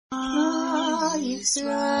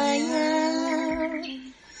Israel,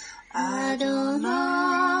 Adonai,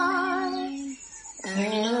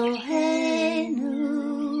 Eloheinu,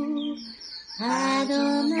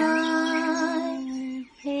 Adonai,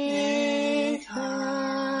 Echad,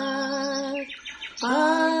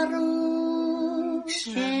 Baruch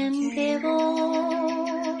Shem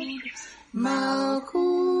Kevod, Malkuto,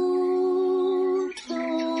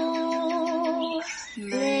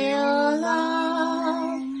 Leolam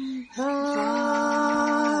Va'ed.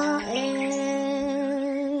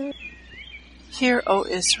 Hear, O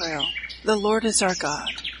Israel, the Lord is our God,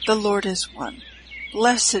 the Lord is one.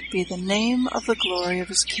 Blessed be the name of the glory of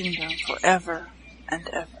his kingdom forever and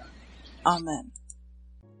ever. Amen.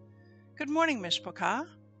 Good morning, Mishpachah.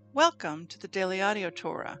 Welcome to the Daily Audio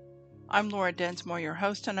Torah. I'm Laura Densmore, your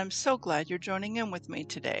host, and I'm so glad you're joining in with me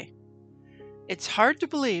today. It's hard to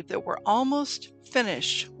believe that we're almost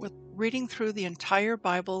finished with reading through the entire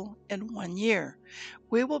Bible in 1 year.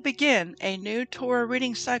 We will begin a new Torah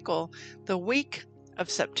reading cycle the week of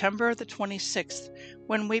September the 26th,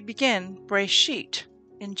 when we begin Breshit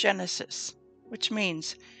in Genesis, which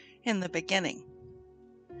means in the beginning.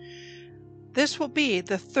 This will be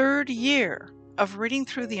the 3rd year of reading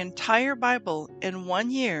through the entire Bible in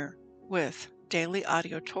 1 year with Daily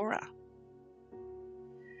Audio Torah.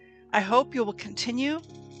 I hope you will continue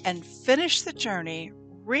and finish the journey,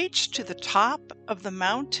 reach to the top of the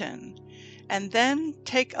mountain, and then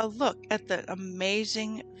take a look at the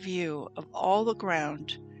amazing view of all the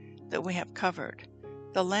ground that we have covered,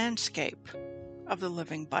 the landscape of the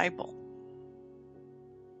Living Bible.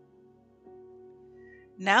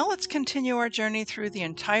 Now let's continue our journey through the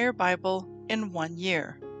entire Bible in 1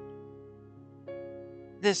 year.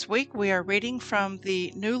 This week we are reading from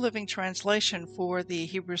the New Living Translation for the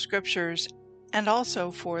Hebrew Scriptures and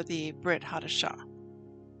also for the Brit Hadashah.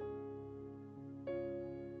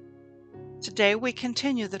 Today we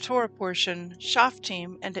continue the Torah portion,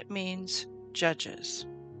 Shoftim, and it means judges.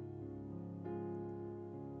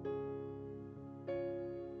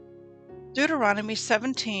 Deuteronomy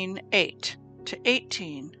 17:8 to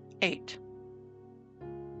 18:8.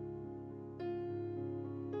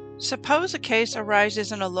 Suppose a case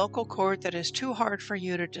arises in a local court that is too hard for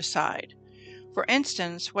you to decide. For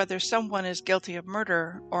instance, whether someone is guilty of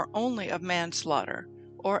murder or only of manslaughter,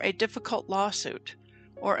 or a difficult lawsuit,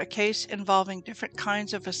 or a case involving different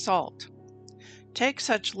kinds of assault. Take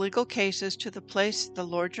such legal cases to the place the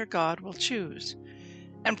Lord your God will choose,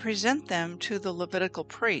 and present them to the Levitical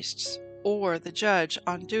priests, or the judge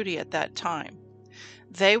on duty at that time.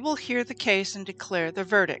 They will hear the case and declare the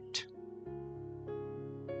verdict.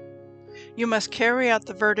 You must carry out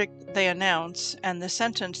the verdict they announce and the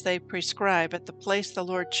sentence they prescribe at the place the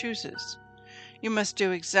Lord chooses. You must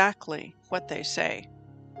do exactly what they say.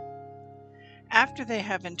 After they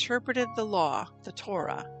have interpreted the law, the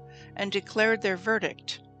Torah, and declared their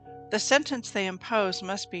verdict, the sentence they impose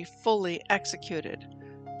must be fully executed.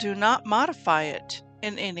 Do not modify it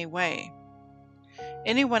in any way.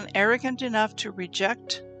 Anyone arrogant enough to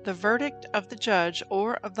reject the verdict of the judge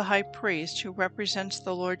or of the high priest who represents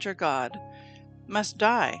the Lord your God must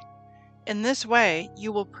die. In this way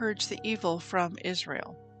you will purge the evil from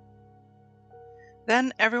Israel.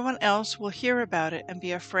 Then everyone else will hear about it and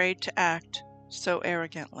be afraid to act so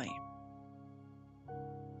arrogantly.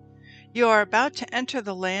 You are about to enter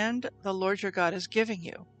the land the Lord your God is giving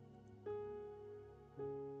you.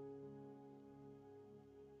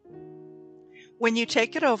 When you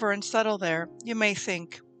take it over and settle there, you may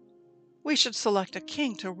think, we should select a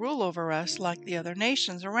king to rule over us like the other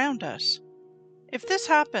nations around us. If this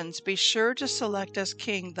happens, be sure to select as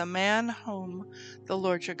king the man whom the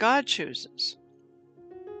Lord your God chooses.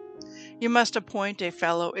 You must appoint a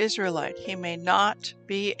fellow Israelite. He may not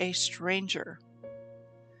be a stranger.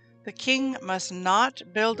 The king must not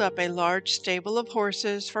build up a large stable of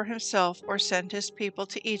horses for himself or send his people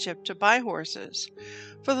to Egypt to buy horses,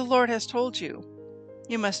 for the Lord has told you,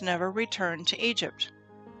 you must never return to Egypt.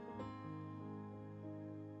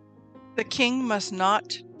 The king must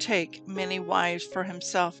not take many wives for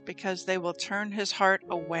himself, because they will turn his heart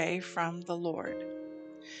away from the Lord.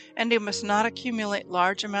 And he must not accumulate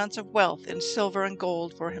large amounts of wealth in silver and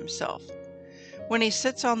gold for himself. When he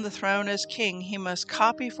sits on the throne as king, he must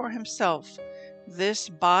copy for himself this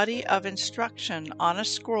body of instruction on a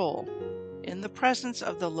scroll in the presence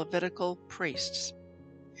of the Levitical priests.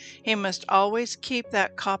 He must always keep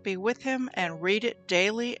that copy with him and read it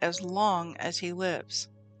daily as long as he lives.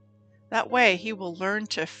 That way he will learn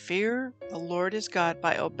to fear the Lord his God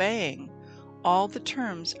by obeying all the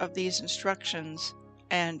terms of these instructions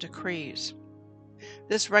and decrees.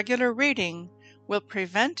 This regular reading will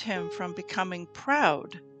prevent him from becoming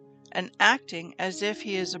proud and acting as if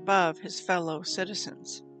he is above his fellow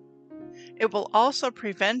citizens. It will also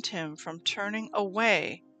prevent him from turning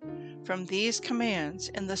away from these commands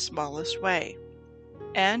in the smallest way,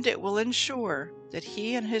 and it will ensure that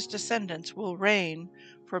he and his descendants will reign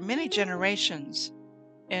for many generations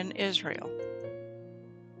in Israel.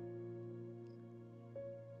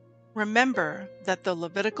 Remember that the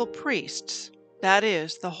Levitical priests, that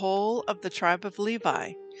is, the whole of the tribe of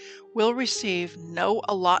Levi, will receive no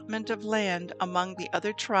allotment of land among the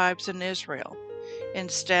other tribes in Israel.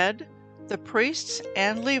 Instead, the priests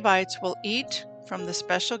and Levites will eat from the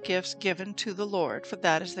special gifts given to the Lord, for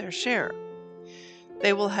that is their share.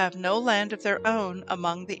 They will have no land of their own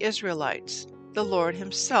among the Israelites. The Lord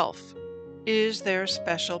himself is their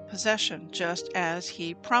special possession, just as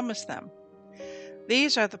he promised them.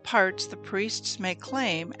 These are the parts the priests may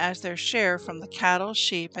claim as their share from the cattle,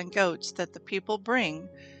 sheep, and goats that the people bring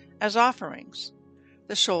as offerings: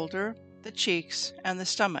 the shoulder, the cheeks, and the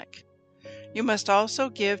stomach. You must also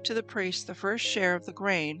give to the priest the first share of the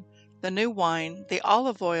grain, the new wine, the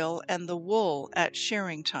olive oil, and the wool at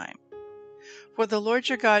shearing time. For the Lord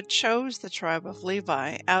your God chose the tribe of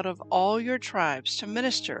Levi out of all your tribes to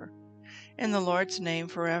minister in the Lord's name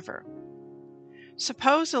forever.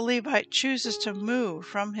 Suppose a Levite chooses to move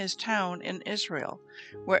from his town in Israel,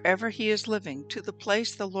 wherever he is living, to the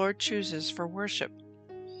place the Lord chooses for worship.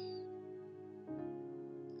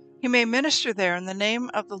 He may minister there in the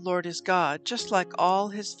name of the Lord his God, just like all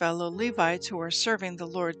his fellow Levites who are serving the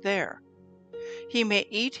Lord there. He may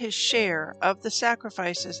eat his share of the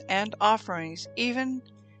sacrifices and offerings, even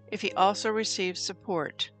if he also receives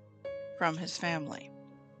support from his family.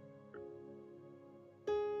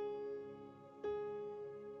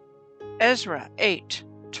 Ezra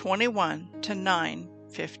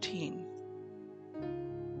 8:21-9:15.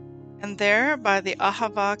 And there by the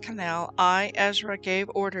Ahava Canal I, Ezra,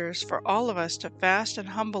 gave orders for all of us to fast and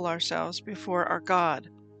humble ourselves before our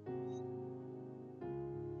God.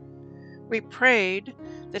 We prayed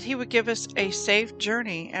that he would give us a safe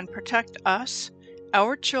journey and protect us,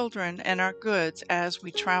 our children, and our goods as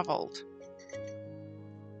we traveled.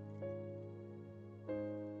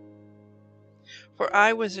 For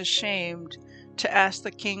I was ashamed to ask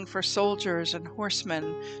the king for soldiers and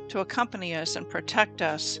horsemen to accompany us and protect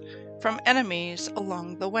us from enemies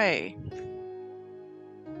along the way.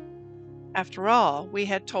 After all, we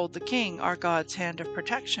had told the king our God's hand of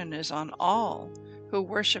protection is on all who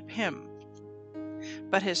worship him,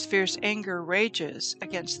 but his fierce anger rages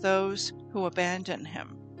against those who abandon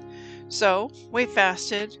him. So we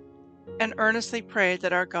fasted and earnestly prayed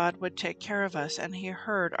that our God would take care of us, and he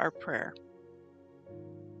heard our prayer.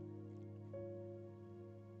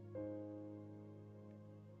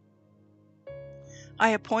 I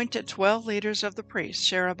appointed 12 leaders of the priests,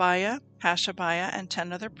 Sherebiah, Hashabiah, and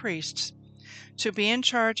 10 other priests, to be in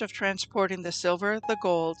charge of transporting the silver, the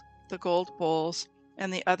gold bowls,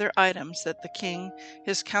 and the other items that the king,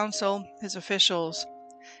 his council, his officials,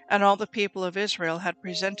 and all the people of Israel had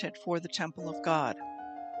presented for the temple of God.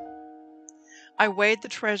 I weighed the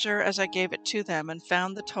treasure as I gave it to them and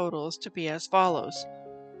found the totals to be as follows: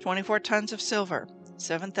 24 tons of silver,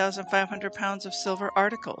 7,500 pounds of silver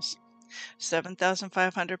articles,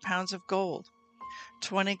 7,500 pounds of gold,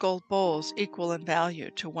 20 gold bowls equal in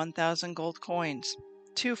value to 1,000 gold coins,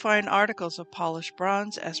 2 fine articles of polished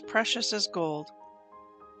bronze as precious as gold.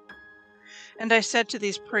 And I said to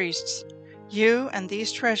these priests, "You and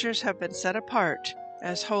these treasures have been set apart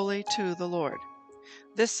as holy to the Lord.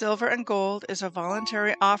 This silver and gold is a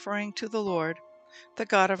voluntary offering to the Lord, the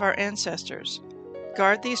God of our ancestors.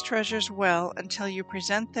 Guard these treasures well until you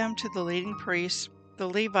present them to the leading priests, the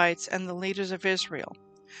Levites, and the leaders of Israel,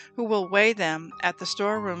 who will weigh them at the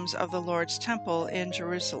storerooms of the Lord's temple in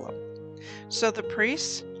Jerusalem." So the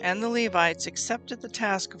priests and the Levites accepted the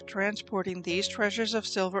task of transporting these treasures of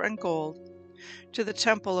silver and gold to the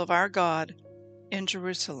temple of our God in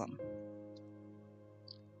Jerusalem.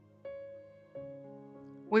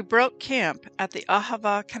 We broke camp at the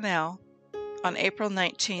Ahava Canal on April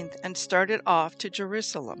 19th and started off to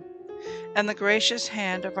Jerusalem, and the gracious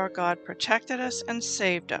hand of our God protected us and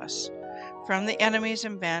saved us from the enemies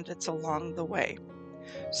and bandits along the way.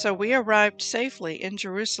 So we arrived safely in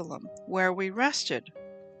Jerusalem, where we rested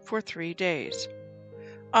for 3 days.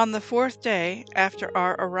 On the 4th day after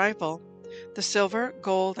our arrival, the silver,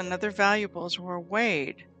 gold, and other valuables were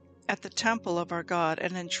weighed at the temple of our God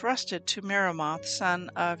and entrusted to Meremoth, son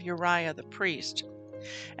of Uriah the priest,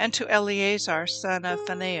 and to Eleazar, son of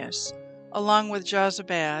Phinehas, along with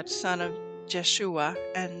Jozabad, son of Jeshua,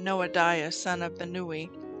 and Noadiah, son of Binnui,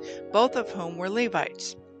 both of whom were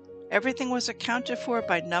Levites. Everything was accounted for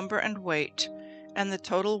by number and weight, and the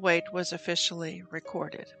total weight was officially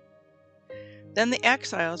recorded. Then the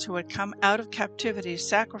exiles who had come out of captivity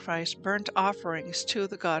sacrificed burnt offerings to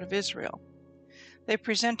the God of Israel. They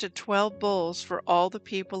presented 12 bulls for all the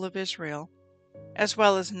people of Israel, as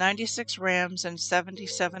well as 96 rams and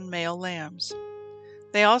 77 male lambs.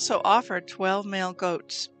 They also offered 12 male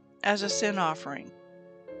goats as a sin offering.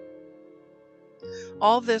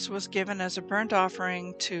 All this was given as a burnt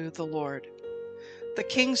offering to the Lord. The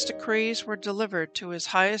king's decrees were delivered to his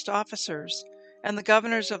highest officers and the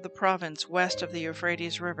governors of the province west of the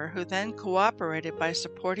Euphrates River, who then cooperated by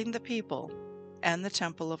supporting the people and the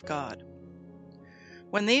temple of God.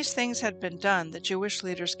 When these things had been done, the Jewish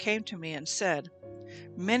leaders came to me and said,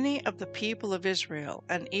 "Many of the people of Israel,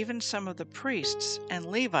 and even some of the priests and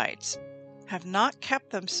Levites, have not kept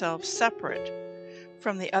themselves separate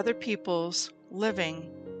from the other peoples living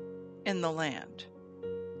in the land.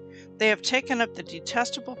 They have taken up the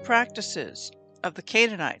detestable practices of the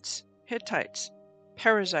Canaanites, Hittites,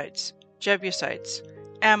 Perizzites, Jebusites,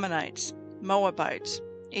 Ammonites, Moabites,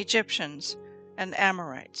 Egyptians, and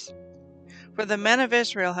Amorites. For the men of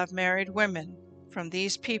Israel have married women from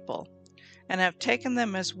these people, and have taken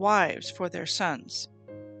them as wives for their sons.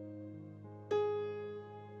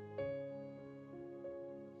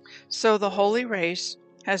 So the holy race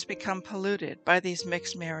has become polluted by these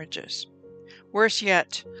mixed marriages. Worse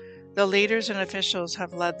yet, the leaders and officials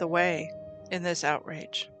have led the way in this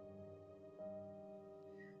outrage."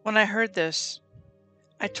 When I heard this,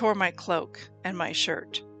 I tore my cloak and my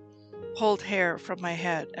shirt, pulled hair from my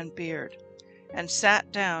head and beard, and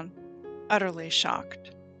sat down, utterly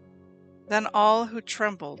shocked. Then all who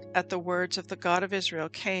trembled at the words of the God of Israel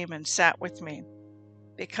came and sat with me,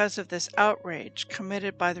 because of this outrage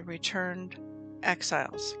committed by the returned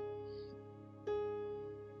exiles.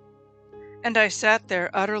 And I sat there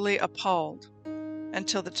utterly appalled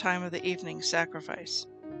until the time of the evening sacrifice.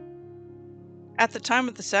 At the time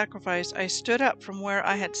of the sacrifice, I stood up from where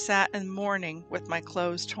I had sat in mourning with my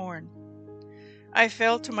clothes torn. I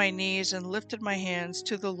fell to my knees and lifted my hands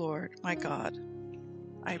to the Lord, my God.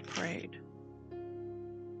 I prayed,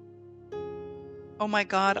 "O my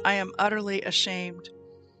God, I am utterly ashamed.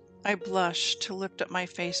 I blush to lift up my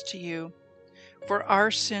face to you, for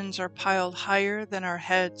our sins are piled higher than our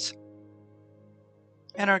heads,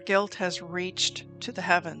 and our guilt has reached to the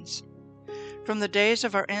heavens. From the days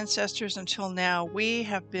of our ancestors until now, we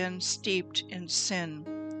have been steeped in sin.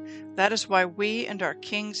 That is why we and our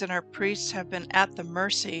kings and our priests have been at the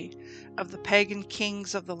mercy of the pagan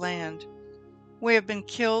kings of the land. We have been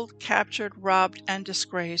killed, captured, robbed, and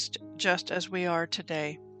disgraced, just as we are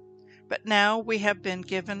today. But now we have been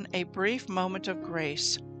given a brief moment of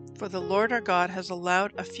grace, for the Lord our God has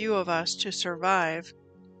allowed a few of us to survive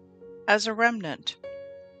as a remnant.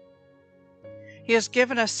 He has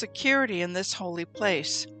given us security in this holy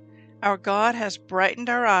place. Our God has brightened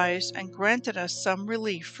our eyes and granted us some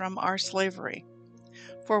relief from our slavery.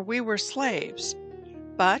 For we were slaves,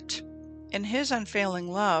 but in His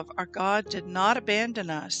unfailing love, our God did not abandon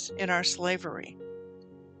us in our slavery.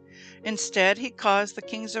 Instead, He caused the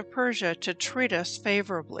kings of Persia to treat us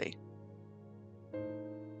favorably.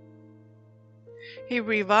 He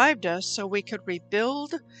revived us so we could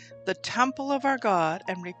rebuild the temple of our God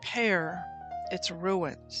and repair its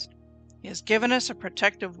ruins. He has given us a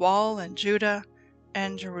protective wall in Judah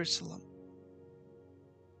and Jerusalem.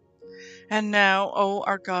 And now, O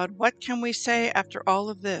our God, what can we say after all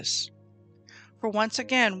of this? For once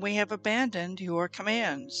again we have abandoned your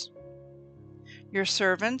commands. Your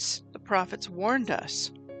servants, the prophets, warned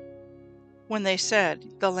us when they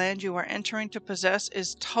said, "The land you are entering to possess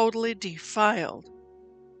is totally defiled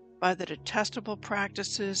by the detestable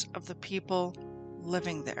practices of the people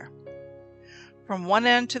living there. From one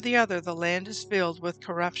end to the other, the land is filled with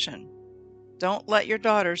corruption. Don't let your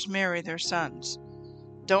daughters marry their sons.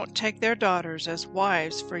 Don't take their daughters as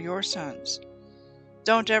wives for your sons.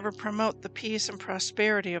 Don't ever promote the peace and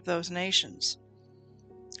prosperity of those nations.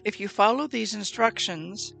 If you follow these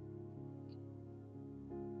instructions,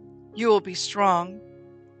 you will be strong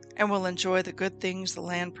and will enjoy the good things the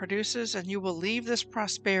land produces, and you will leave this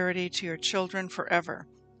prosperity to your children forever.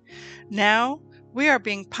 Now we are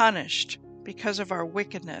being punished because of our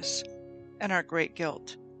wickedness and our great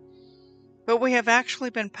guilt. But we have actually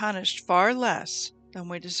been punished far less than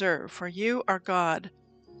we deserve, for you, our God,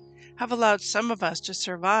 have allowed some of us to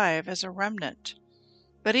survive as a remnant.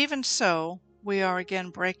 But even so, we are again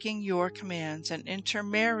breaking your commands and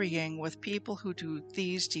intermarrying with people who do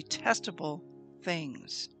these detestable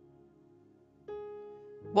things.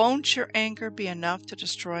 Won't your anger be enough to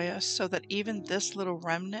destroy us so that even this little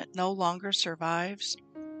remnant no longer survives?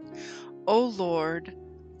 O Lord,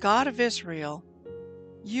 God of Israel,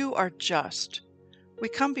 You are just. We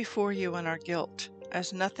come before you in our guilt,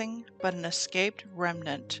 as nothing but an escaped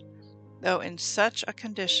remnant, though in such a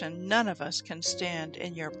condition none of us can stand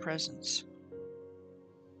in your presence.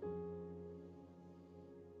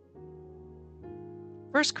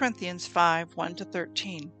 1 Corinthians 5,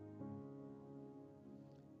 1-13.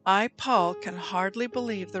 I, Paul, can hardly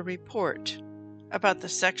believe the report about the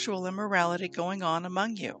sexual immorality going on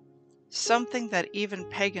among you, something that even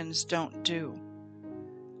pagans don't do.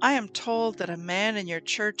 I am told that a man in your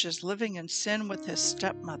church is living in sin with his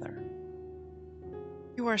stepmother.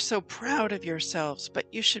 You are so proud of yourselves,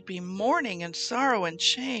 but you should be mourning in sorrow and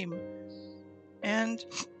shame, and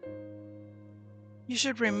you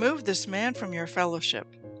should remove this man from your fellowship.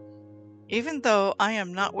 Even though I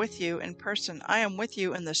am not with you in person, I am with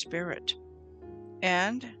you in the Spirit.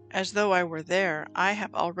 And, as though I were there, I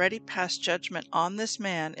have already passed judgment on this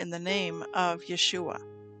man in the name of Yeshua.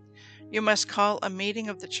 You must call a meeting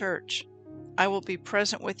of the church. I will be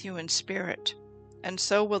present with you in spirit, and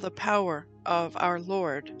so will the power of our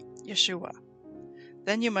Lord Yeshua.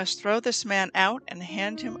 Then you must throw this man out and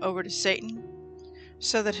hand him over to Satan,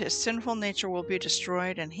 so that his sinful nature will be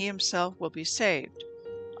destroyed and he himself will be saved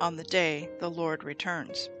on the day the Lord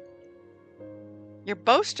returns. Your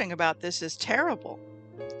boasting about this is terrible.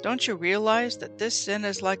 Don't you realize that this sin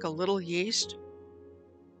is like a little yeast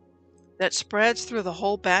that spreads through the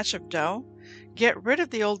whole batch of dough? Get rid of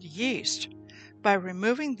the old yeast by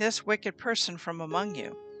removing this wicked person from among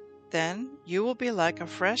you. Then you will be like a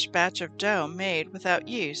fresh batch of dough made without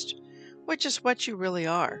yeast, which is what you really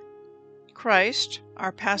are. Christ,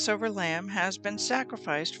 our Passover lamb, has been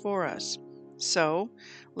sacrificed for us. So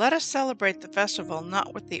let us celebrate the festival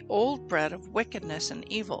not with the old bread of wickedness and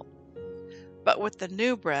evil, but with the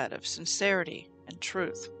new bread of sincerity and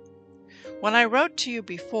truth. When I wrote to you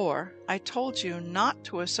before, I told you not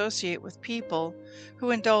to associate with people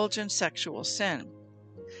who indulge in sexual sin.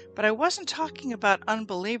 But I wasn't talking about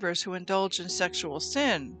unbelievers who indulge in sexual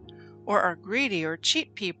sin, or are greedy, or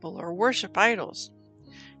cheat people, or worship idols.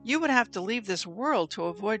 You would have to leave this world to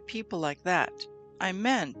avoid people like that. I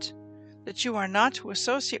meant that you are not to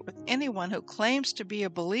associate with anyone who claims to be a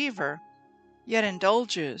believer, yet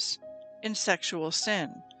indulges in sexual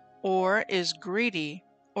sin, or is greedy,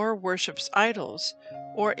 or worships idols,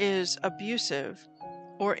 or is abusive,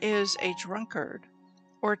 or is a drunkard,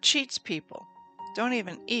 or cheats people. Don't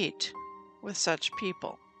even eat with such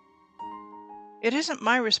people. It isn't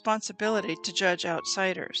my responsibility to judge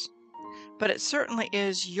outsiders, but it certainly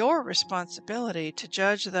is your responsibility to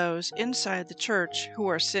judge those inside the church who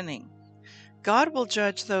are sinning. God will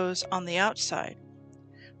judge those on the outside,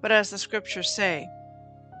 but as the scriptures say,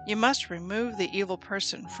 you must remove the evil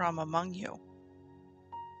person from among you.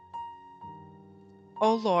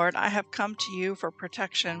 O Lord, I have come to you for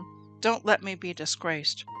protection. Don't let me be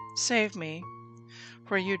disgraced. Save me,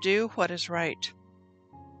 for you do what is right.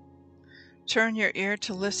 Turn your ear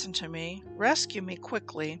to listen to me. Rescue me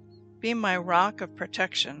quickly. Be my rock of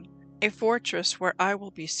protection, a fortress where I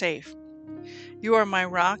will be safe. You are my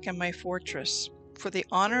rock and my fortress. For the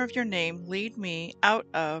honor of your name, lead me out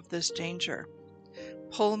of this danger.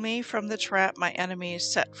 Pull me from the trap my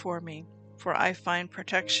enemies set for me, for I find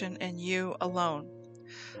protection in you alone.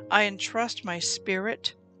 I entrust my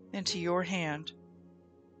spirit into your hand.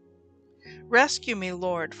 Rescue me,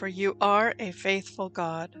 Lord, for you are a faithful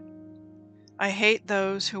God. I hate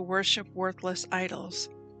those who worship worthless idols.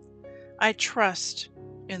 I trust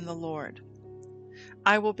in the Lord.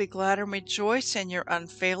 I will be glad and rejoice in your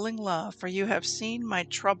unfailing love, for you have seen my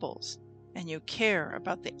troubles, and you care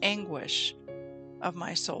about the anguish of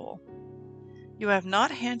my soul. You have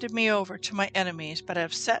not handed me over to my enemies, but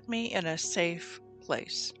have set me in a safe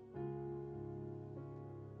place.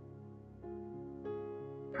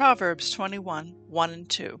 Proverbs 21, 1 and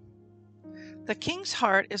 2. The king's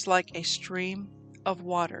heart is like a stream of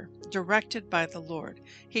water, directed by the Lord.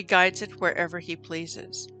 He guides it wherever he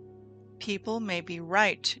pleases. People may be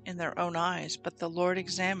right in their own eyes, but the Lord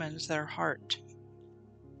examines their heart.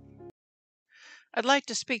 I'd like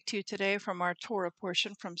to speak to you today from our Torah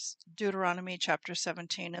portion from Deuteronomy chapter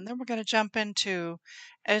 17, and then we're going to jump into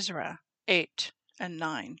Ezra 8 and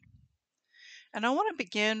 9. And I want to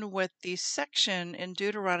begin with the section in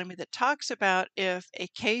Deuteronomy that talks about if a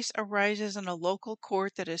case arises in a local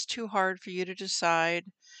court that is too hard for you to decide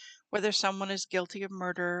whether someone is guilty of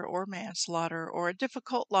murder or manslaughter or a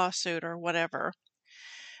difficult lawsuit or whatever,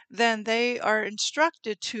 then they are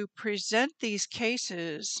instructed to present these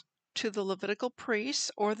cases to the Levitical priests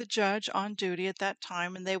or the judge on duty at that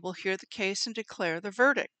time, and they will hear the case and declare the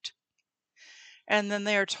verdict. And then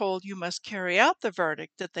they are told you must carry out the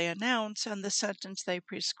verdict that they announce and the sentence they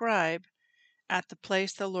prescribe at the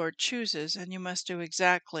place the Lord chooses, and you must do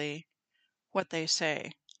exactly what they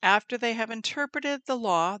say. After they have interpreted the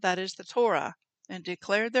law, that is the Torah, and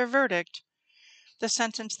declared their verdict, the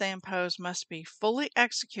sentence they impose must be fully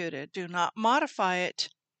executed. Do not modify it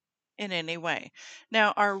in any way.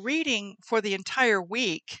 Now, our reading for the entire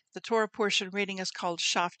week, the Torah portion reading, is called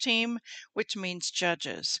Shoftim, which means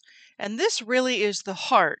judges. And this really is the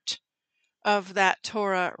heart of that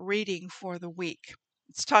Torah reading for the week.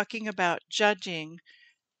 It's talking about judging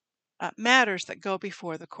matters that go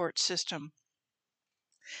before the court system.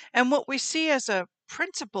 And what we see as a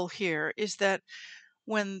principle here is that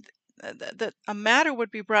when a matter would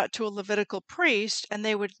be brought to a Levitical priest, and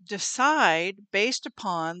they would decide based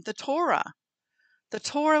upon the Torah. The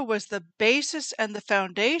Torah was the basis and the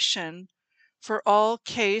foundation for all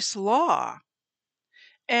case law.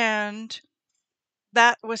 And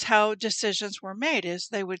that was how decisions were made, is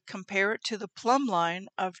they would compare it to the plumb line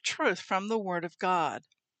of truth from the Word of God.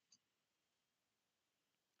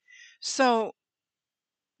 So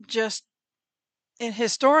just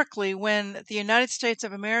historically, when the United States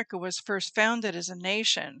of America was first founded as a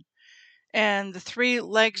nation, and the three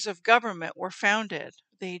legs of government were founded,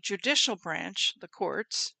 the judicial branch, the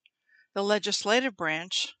courts, the legislative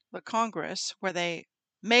branch, the Congress, where they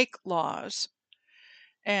make laws,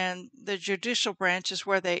 and the judicial branch is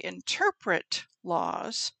where they interpret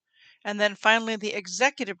laws, and then finally the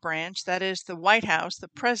executive branch, that is the White House, the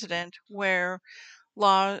president, where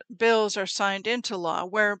law bills are signed into law,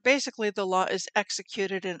 where basically the law is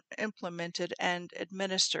executed and implemented and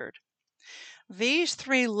administered. These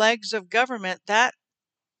three legs of government, that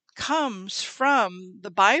comes from the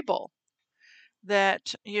Bible,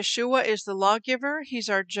 that Yeshua is the lawgiver, he's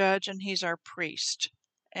our judge, and he's our priest.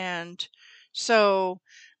 And so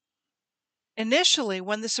initially,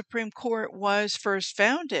 when the Supreme Court was first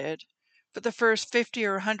founded, for the first 50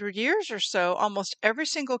 or 100 years or so, almost every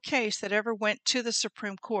single case that ever went to the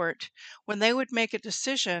Supreme Court, when they would make a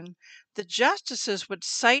decision, the justices would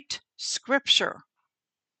cite scripture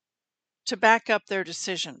to back up their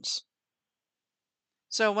decisions.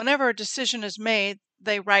 So whenever a decision is made,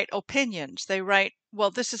 they write opinions. They write,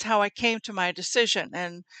 well, this is how I came to my decision,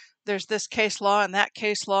 and there's this case law and that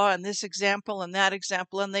case law and this example and that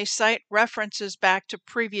example, and they cite references back to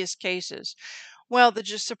previous cases. Well, the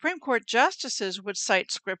Supreme Court justices would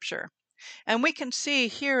cite scripture. And we can see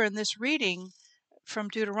here in this reading from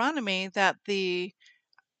Deuteronomy that the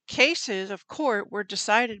cases of court were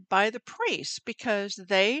decided by the priests because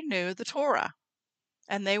they knew the Torah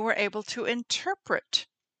and they were able to interpret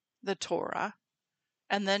the Torah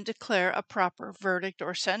and then declare a proper verdict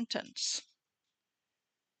or sentence.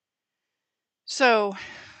 So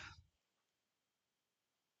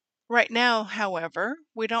right now, however,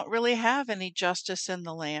 we don't really have any justice in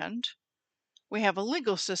the land. We have a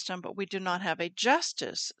legal system, but we do not have a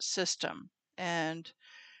justice system. And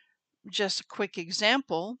just a quick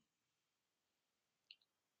example,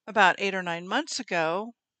 about 8 or 9 months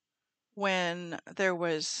ago, when there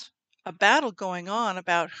was a battle going on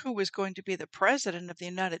about who was going to be the president of the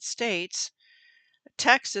United States,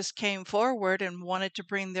 Texas came forward and wanted to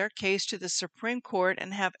bring their case to the Supreme Court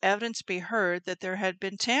and have evidence be heard that there had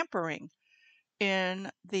been tampering in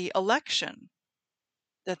the election,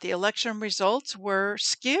 that the election results were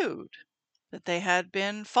skewed, that they had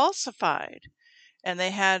been falsified, and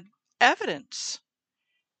they had evidence.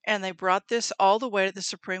 And they brought this all the way to the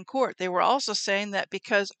Supreme Court. They were also saying that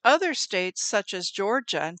because other states such as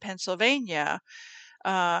Georgia and Pennsylvania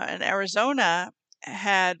and Arizona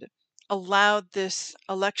had allowed this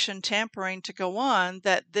election tampering to go on,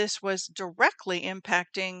 that this was directly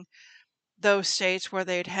impacting those states where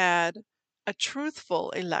they'd had a truthful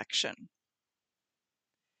election.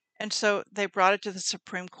 And so they brought it to the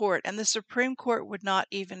Supreme Court, and the Supreme Court would not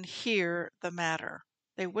even hear the matter.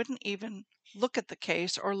 They wouldn't even look at the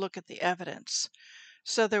case or look at the evidence.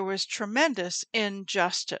 So there was tremendous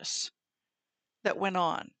injustice that went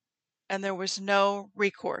on, and there was no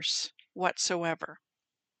recourse whatsoever.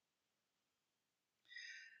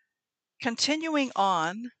 Continuing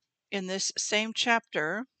on in this same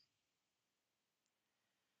chapter,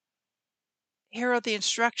 here are the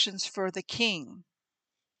instructions for the king,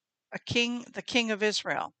 the king of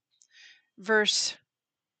Israel. Verse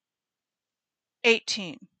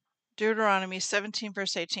 18. Deuteronomy 17,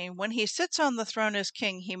 verse 18, when he sits on the throne as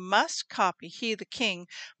king, he, the king,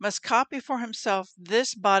 must copy for himself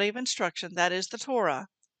this body of instruction, that is the Torah,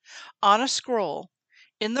 on a scroll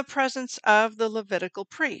in the presence of the Levitical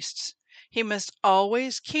priests. He must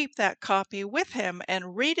always keep that copy with him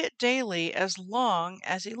and read it daily as long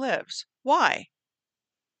as he lives. Why?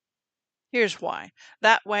 Here's why.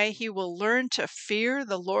 That way he will learn to fear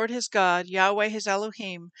the Lord his God, Yahweh his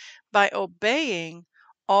Elohim, by obeying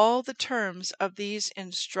all the terms of these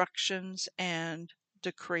instructions and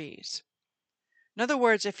decrees. In other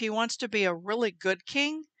words, if he wants to be a really good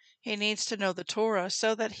king, he needs to know the Torah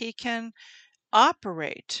so that he can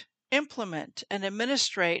operate, implement, and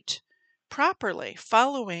administrate properly,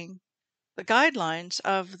 following the guidelines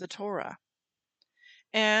of the Torah.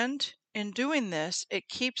 And in doing this, it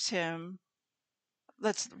keeps him.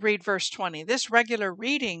 Let's read verse 20. This regular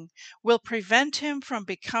reading will prevent him from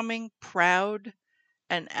becoming proud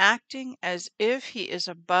and acting as if he is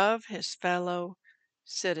above his fellow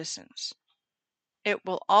citizens. It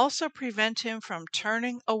will also prevent him from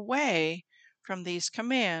turning away from these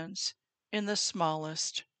commands in the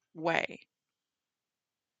smallest way.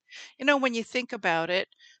 You know, when you think about it,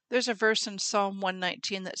 there's a verse in Psalm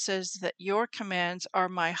 119 that says that your commands are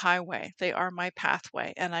my highway, they are my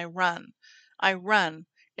pathway, and I run. I run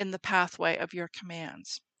in the pathway of your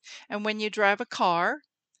commands. And when you drive a car,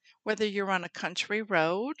 whether you're on a country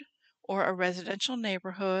road or a residential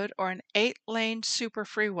neighborhood or an 8-lane super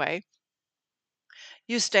freeway,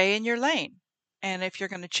 you stay in your lane. And if you're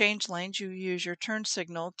going to change lanes, you use your turn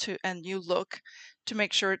signal and you look to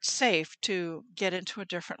make sure it's safe to get into a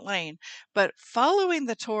different lane. But following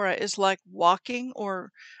the Torah is like walking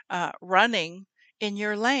or running in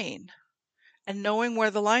your lane and knowing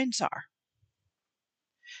where the lines are.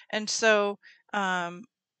 And so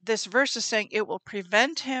this verse is saying it will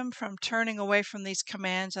prevent him from turning away from these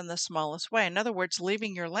commands in the smallest way. In other words,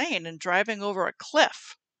 leaving your lane and driving over a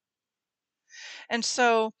cliff. And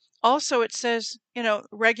so also it says,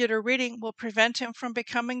 regular reading will prevent him from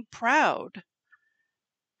becoming proud.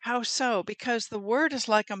 How so? Because the word is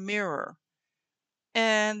like a mirror,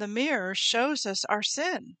 and the mirror shows us our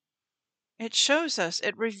sin. It shows us,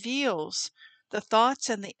 it reveals the thoughts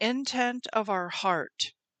and the intent of our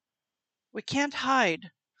heart. We can't hide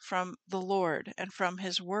from the Lord and from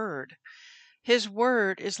his word. His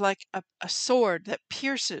word is like a sword that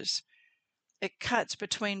pierces. It cuts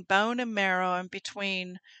between bone and marrow and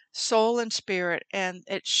between soul and spirit, and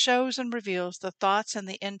it shows and reveals the thoughts and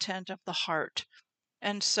the intent of the heart.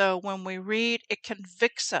 And so when we read, it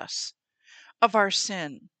convicts us of our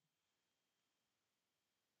sin.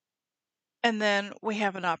 And then we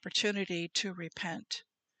have an opportunity to repent.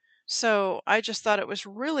 So I just thought it was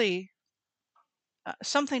really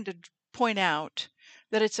something to point out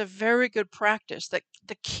that it's a very good practice that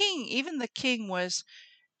even the king was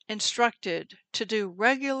instructed to do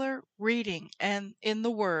regular reading and in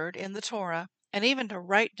the Word, in the Torah, and even to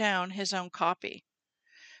write down his own copy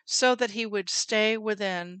so that he would stay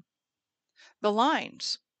within the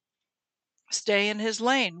lines, stay in his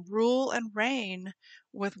lane, rule and reign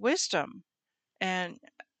with wisdom, and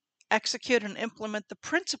execute and implement the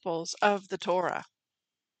principles of the Torah.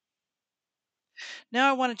 Now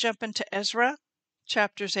I want to jump into Ezra,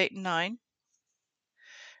 chapters 8 and 9.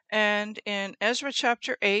 And in Ezra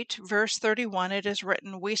chapter 8, verse 31, it is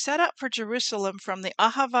written, "We set out for Jerusalem from the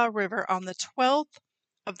Ahava River on the 12th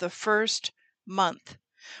of the first month.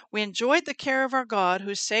 We enjoyed the care of our God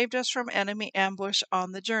who saved us from enemy ambush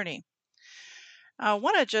on the journey." I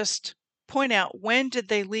want to just point out, when did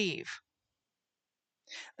they leave?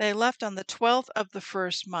 They left on the 12th of the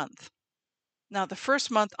first month. Now, the first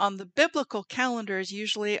month on the biblical calendar is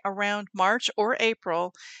usually around March or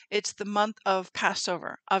April. It's the month of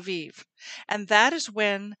Passover, Aviv. And that is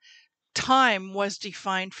when time was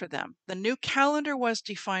defined for them. The new calendar was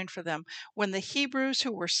defined for them. When the Hebrews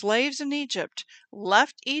who were slaves in Egypt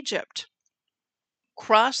left Egypt,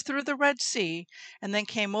 crossed through the Red Sea, and then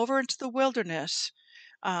came over into the wilderness,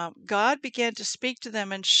 God began to speak to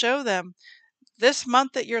them and show them, this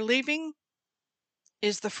month that you're leaving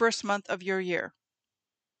is the first month of your year.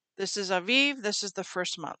 This is Aviv, this is the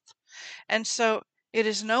first month. And so it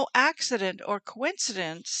is no accident or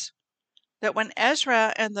coincidence that when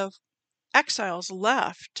Ezra and the exiles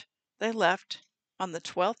left, they left on the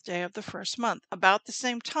 12th day of the first month, about the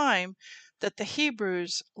same time that the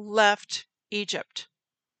Hebrews left Egypt.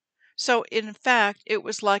 So in fact, it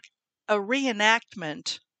was like a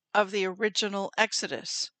reenactment of the original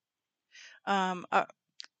Exodus, a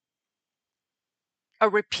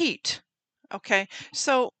repeat. Okay,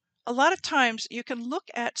 so a lot of times you can look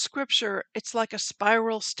at scripture, it's like a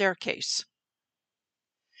spiral staircase.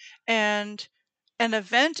 And an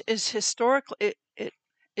event is historical, it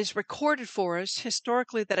is recorded for us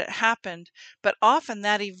historically that it happened, but often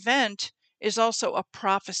that event is also a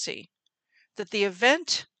prophecy. That the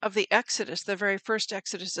event of the Exodus, the very first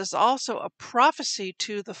Exodus, is also a prophecy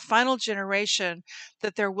to the final generation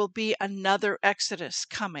that there will be another Exodus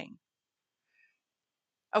coming.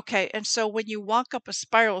 Okay, and so when you walk up a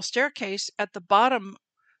spiral staircase at the bottom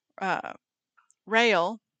uh,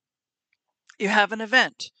 rail, you have an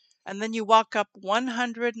event, and then you walk up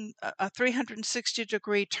 100 a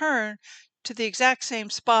 360-degree turn to the exact same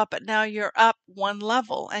spot, but now you're up one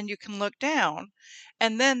level and you can look down,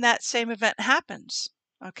 and then that same event happens.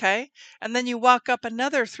 Okay, and then you walk up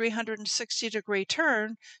another 360-degree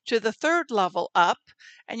turn to the third level up,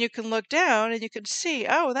 and you can look down and you can see,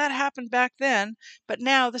 oh, that happened back then, but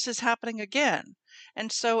now this is happening again.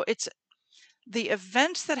 And so it's the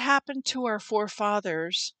events that happened to our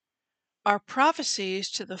forefathers are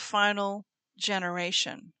prophecies to the final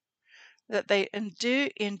generation, that they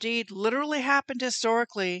indeed literally happened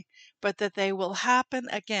historically, but that they will happen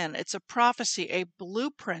again. It's a prophecy, a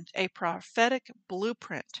blueprint, a prophetic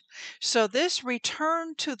blueprint. So this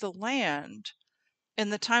return to the land in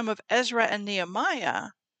the time of Ezra and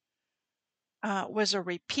Nehemiah was a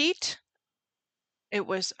repeat. It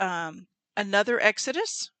was another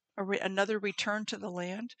Exodus, another return to the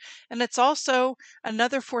land. And it's also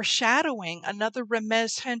another foreshadowing, another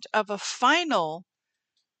remez hint of a final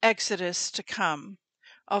Exodus to come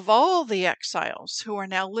of all the exiles who are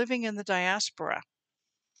now living in the diaspora.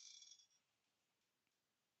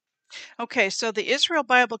 Okay, so the Israel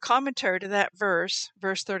Bible commentary to that verse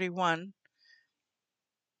 31,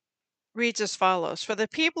 reads as follows: For the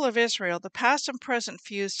people of Israel, the past and present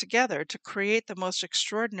fuse together to create the most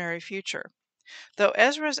extraordinary future. Through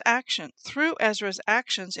Ezra's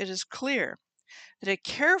actions, it is clear that a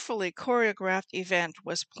carefully choreographed event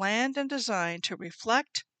was planned and designed to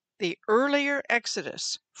reflect the earlier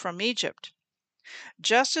exodus from Egypt.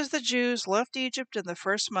 Just as the Jews left Egypt in the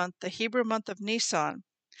first month, the Hebrew month of Nisan,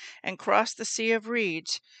 and crossed the Sea of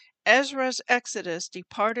Reeds, Ezra's exodus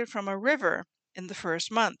departed from a river in the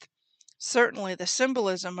first month. Certainly the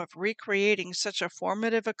symbolism of recreating such a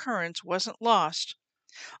formative occurrence wasn't lost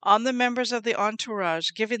on the members of the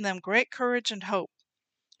entourage, giving them great courage and hope.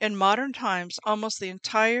 In modern times, almost the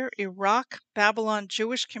entire Iraq-Babylon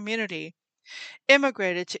Jewish community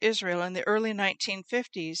immigrated to Israel in the early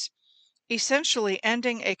 1950s, essentially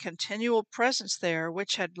ending a continual presence there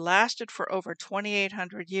which had lasted for over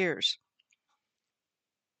 2,800 years.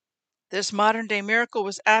 This modern-day miracle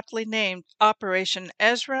was aptly named Operation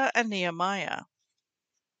Ezra and Nehemiah.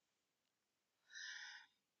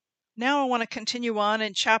 Now I want to continue on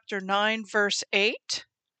in chapter 9, verse 8,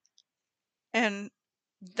 and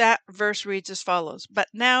that verse reads as follows: But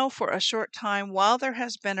now for a short time, while there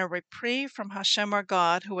has been a reprieve from Hashem our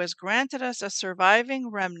God, who has granted us a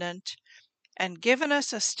surviving remnant and given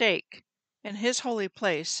us a stake in his holy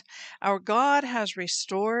place, our God has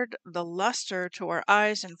restored the luster to our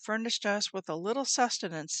eyes and furnished us with a little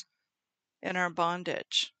sustenance in our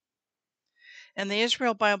bondage. And the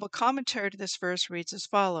Israel Bible commentary to this verse reads as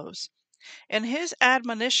follows: In his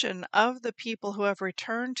admonition of the people who have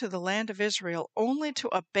returned to the land of Israel only to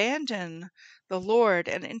abandon the Lord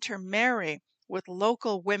and intermarry with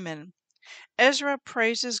local women, Ezra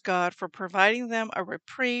praises God for providing them a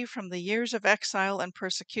reprieve from the years of exile and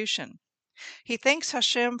persecution. He thanks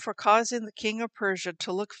Hashem for causing the king of Persia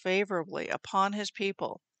to look favorably upon his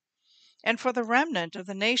people, and for the remnant of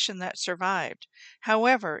the nation that survived.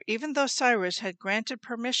 However, even though Cyrus had granted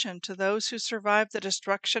permission to those who survived the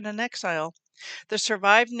destruction and exile, the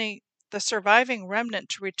surviving remnant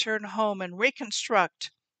to return home and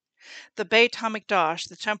reconstruct the Beit HaMikdash,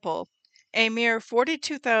 the temple, a mere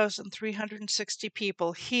 42,360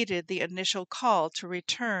 people heeded the initial call to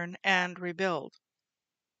return and rebuild.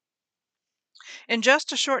 In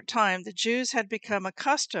just a short time, the Jews had become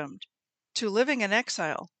accustomed to living in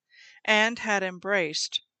exile and had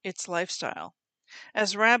embraced its lifestyle.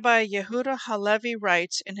 As Rabbi Yehuda Halevi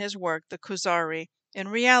writes in his work, The Kuzari, in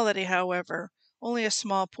reality, however, only a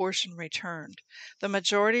small portion returned. The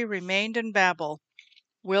majority remained in Babel,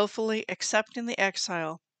 willfully accepting the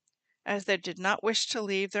exile, as they did not wish to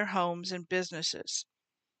leave their homes and businesses.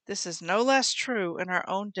 This is no less true in our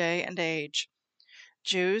own day and age.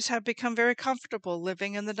 Jews have become very comfortable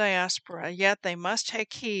living in the diaspora, yet they must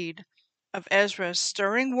take heed of Ezra's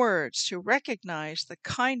stirring words to recognize the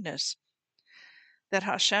kindness that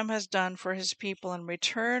Hashem has done for his people and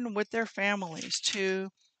return with their families to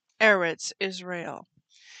Eretz Israel.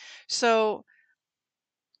 So,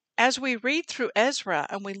 as we read through Ezra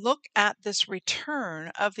and we look at this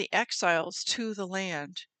return of the exiles to the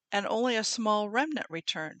land, and only a small remnant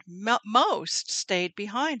returned, most stayed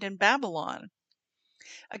behind in Babylon.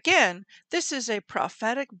 Again, this is a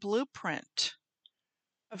prophetic blueprint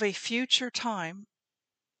of a future time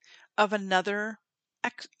of another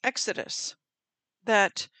exodus,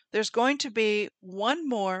 that there's going to be one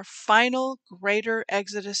more final greater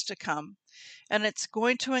exodus to come. And it's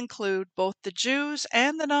going to include both the Jews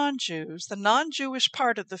and the non-Jews, the non-Jewish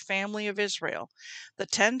part of the family of Israel, the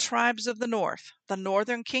 10 tribes of the north, the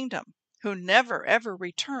northern kingdom, who never ever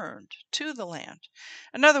returned to the land.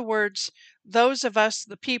 In other words, those of us,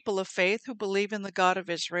 the people of faith, who believe in the God of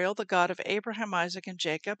Israel, the God of Abraham, Isaac, and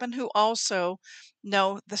Jacob, and who also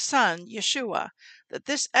know the Son, Yeshua, that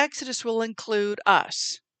this Exodus will include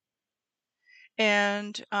us.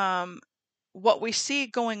 And what we see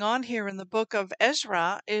going on here in the book of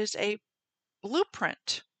Ezra is a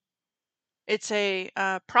blueprint. It's a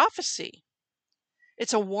prophecy.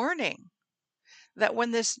 It's a warning that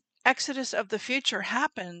when this Exodus of the future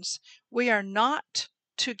happens, we are not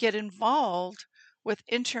to get involved with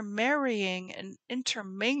intermarrying and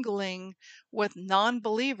intermingling with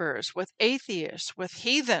non-believers, with atheists, with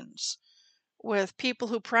heathens, with people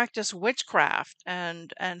who practice witchcraft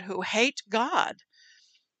and who hate God.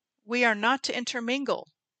 We are not to intermingle,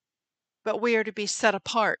 but we are to be set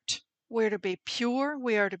apart. We are to be pure.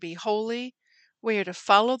 We are to be holy. We are to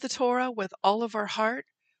follow the Torah with all of our heart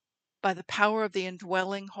by the power of the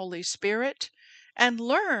indwelling Holy Spirit, and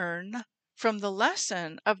learn from the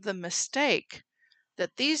lesson of the mistake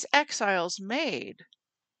that these exiles made.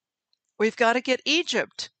 We've got to get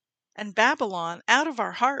Egypt and Babylon out of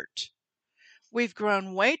our heart. We've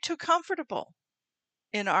grown way too comfortable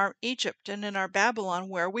in our Egypt and in our Babylon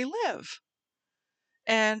where we live.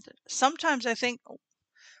 And sometimes I think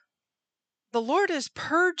the Lord is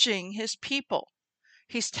purging his people.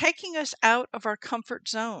 He's taking us out of our comfort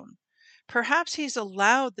zone. Perhaps he's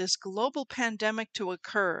allowed this global pandemic to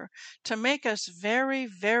occur to make us very,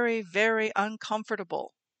 very, very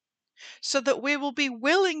uncomfortable, so that we will be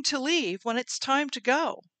willing to leave when it's time to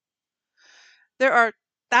go. There are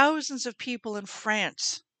thousands of people in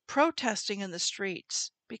France protesting in the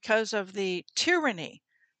streets because of the tyranny,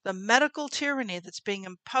 the medical tyranny that's being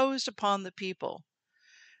imposed upon the people,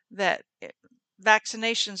 that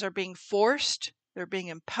vaccinations are being forced, they're being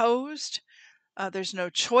imposed. There's no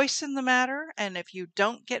choice in the matter. And if you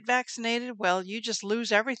don't get vaccinated, well, you just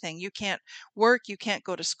lose everything. You can't work. You can't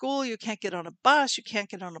go to school. You can't get on a bus. You can't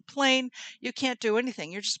get on a plane. You can't do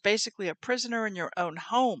anything. You're just basically a prisoner in your own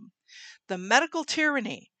home. The medical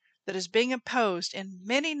tyranny that is being imposed in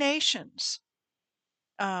many nations,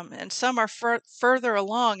 and some are further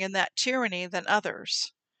along in that tyranny than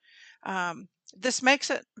others. This makes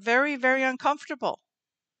it very, very uncomfortable.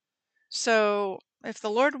 So if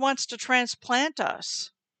the Lord wants to transplant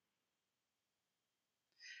us,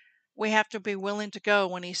 we have to be willing to go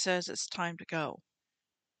when he says it's time to go.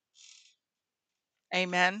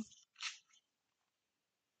 Amen.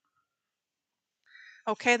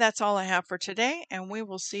 Okay, that's all I have for today, and we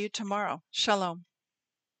will see you tomorrow. Shalom.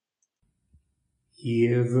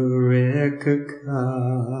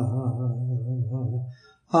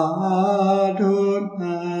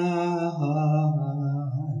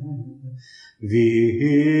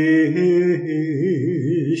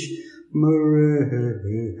 Vish Mareka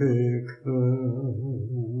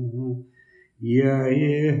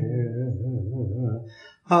Yair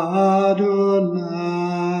Adonai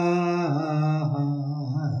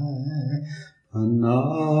Panavilaka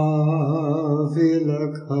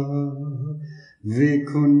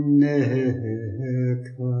Vikuneka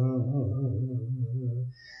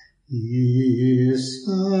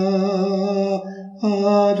Isa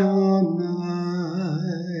Adonai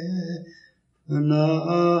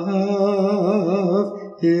Panav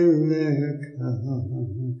Ileka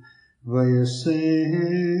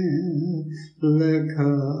Vayasem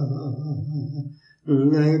Leka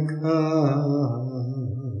Leka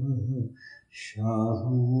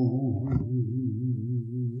Shalom.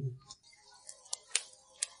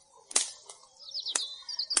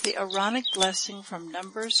 The Aaronic blessing from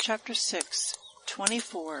Numbers chapter 6,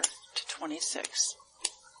 24 to 26.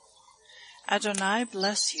 Adonai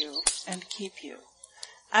bless you and keep you.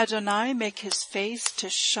 Adonai make his face to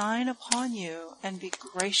shine upon you and be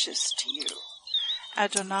gracious to you.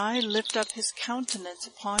 Adonai lift up his countenance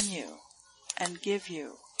upon you and give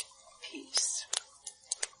you peace.